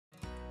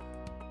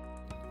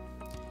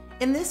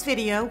In this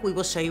video, we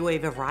will show you a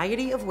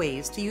variety of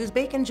ways to use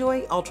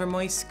BNJ Ultra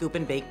Moist Scoop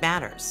and Bake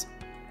batters.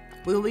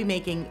 We will be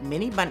making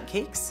mini bundt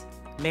cakes,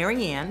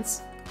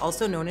 maryanns,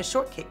 also known as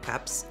shortcake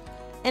cups,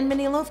 and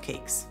mini loaf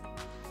cakes.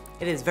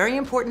 It is very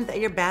important that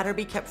your batter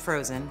be kept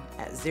frozen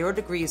at 0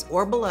 degrees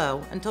or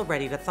below until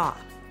ready to thaw.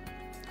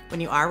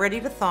 When you are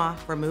ready to thaw,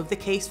 remove the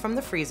case from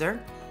the freezer,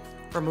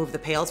 remove the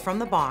pails from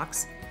the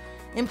box,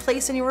 and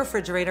place in your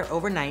refrigerator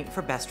overnight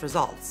for best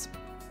results.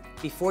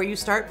 Before you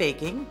start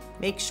baking,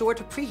 make sure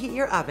to preheat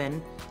your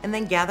oven and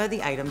then gather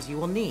the items you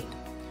will need.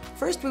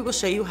 First, we will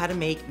show you how to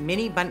make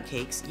mini bundt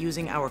cakes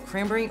using our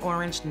cranberry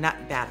orange nut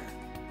batter.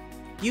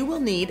 You will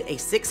need a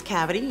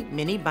 6-cavity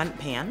mini bundt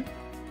pan,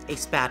 a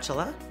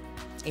spatula,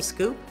 a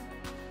scoop,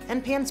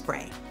 and pan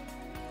spray.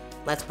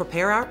 Let's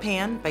prepare our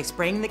pan by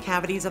spraying the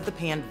cavities of the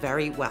pan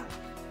very well.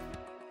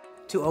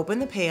 To open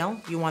the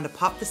pail, you want to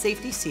pop the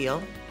safety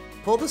seal,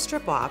 pull the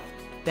strip off,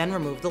 then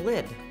remove the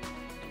lid.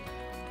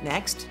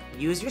 Next,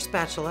 use your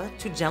spatula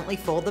to gently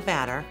fold the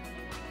batter.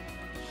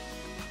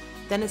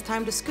 Then it's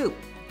time to scoop.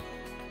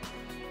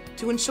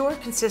 To ensure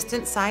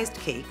consistent sized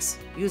cakes,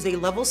 use a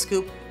level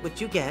scoop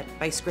which you get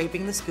by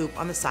scraping the scoop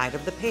on the side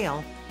of the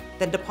pail,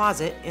 then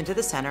deposit into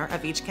the center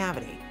of each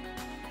cavity.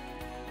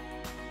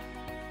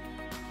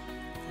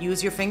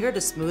 Use your finger to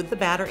smooth the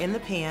batter in the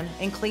pan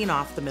and clean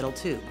off the middle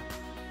tube.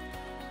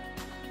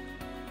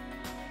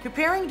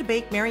 Preparing to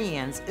bake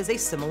maryanns is a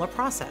similar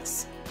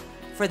process.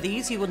 For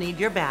these, you will need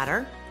your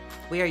batter.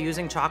 We are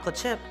using chocolate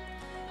chip,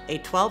 a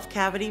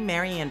 12-cavity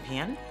maryann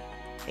pan,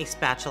 a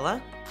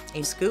spatula,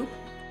 a scoop,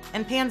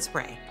 and pan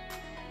spray.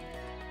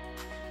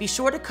 Be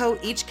sure to coat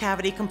each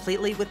cavity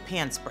completely with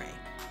pan spray.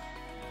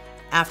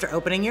 After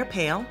opening your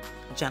pail,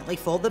 gently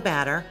fold the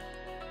batter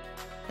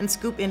and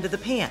scoop into the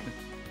pan.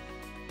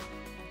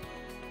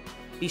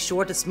 Be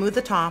sure to smooth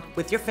the top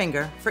with your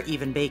finger for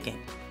even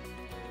baking.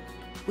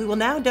 We will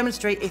now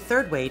demonstrate a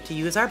third way to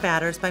use our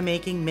batters by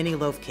making mini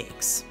loaf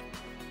cakes.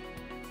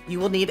 You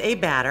will need a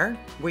batter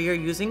where you're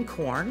using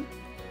corn.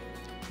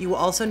 You will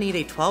also need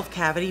a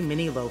 12-cavity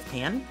mini loaf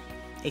pan,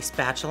 a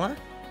spatula,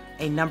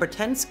 a number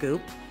 10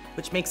 scoop,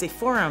 which makes a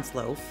 4-ounce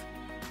loaf,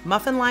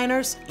 muffin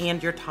liners,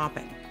 and your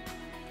topping.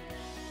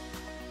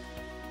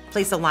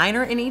 Place a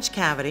liner in each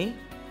cavity.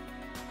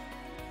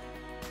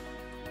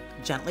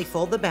 Gently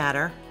fold the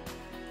batter.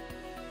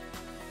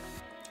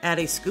 Add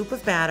a scoop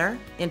of batter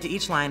into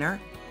each liner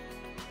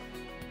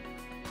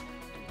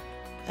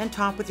and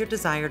top with your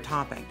desired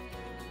topping.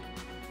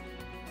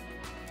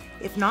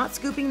 If not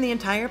scooping the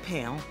entire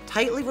pail,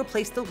 tightly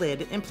replace the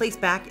lid and place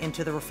back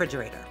into the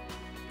refrigerator.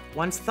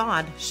 Once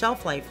thawed,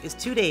 shelf life is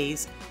 2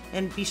 days,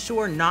 and be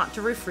sure not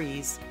to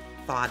refreeze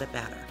thawed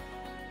batter.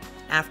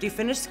 After you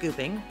finish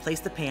scooping, place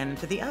the pan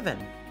into the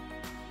oven.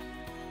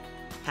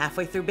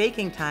 Halfway through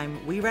baking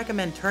time, we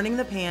recommend turning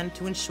the pan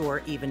to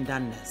ensure even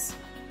doneness.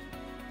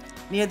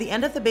 Near the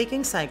end of the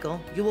baking cycle,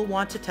 you will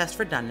want to test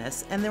for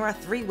doneness, and there are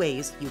 3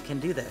 ways you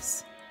can do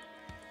this.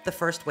 The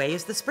first way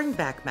is the spring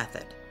back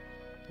method.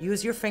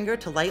 Use your finger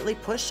to lightly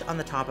push on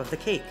the top of the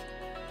cake.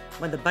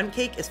 When the bundt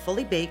cake is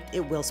fully baked,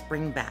 it will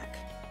spring back.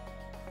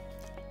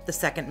 The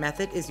second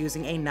method is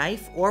using a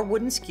knife or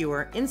wooden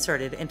skewer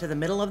inserted into the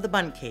middle of the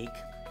bundt cake.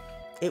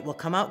 It will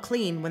come out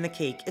clean when the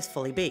cake is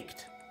fully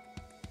baked.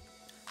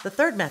 The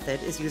third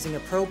method is using a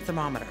probe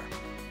thermometer.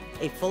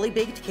 A fully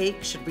baked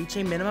cake should reach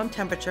a minimum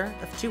temperature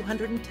of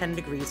 210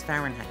 degrees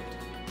Fahrenheit.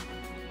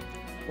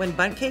 When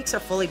bundt cakes are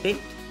fully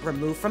baked,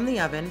 remove from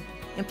the oven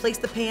and place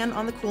the pan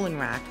on the cooling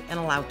rack and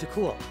allow to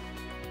cool.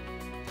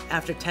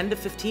 After 10 to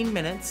 15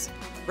 minutes,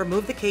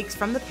 remove the cakes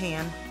from the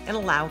pan and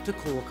allow to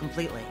cool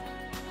completely.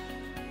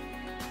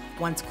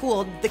 Once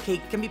cooled, the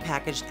cake can be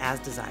packaged as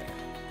desired.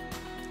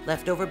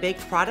 Leftover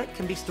baked product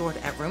can be stored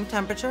at room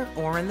temperature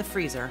or in the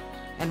freezer,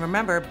 and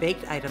remember,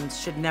 baked items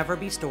should never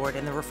be stored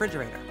in the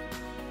refrigerator.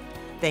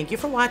 Thank you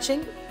for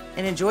watching,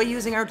 and enjoy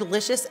using our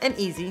delicious and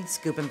easy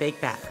scoop and bake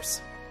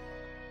batters.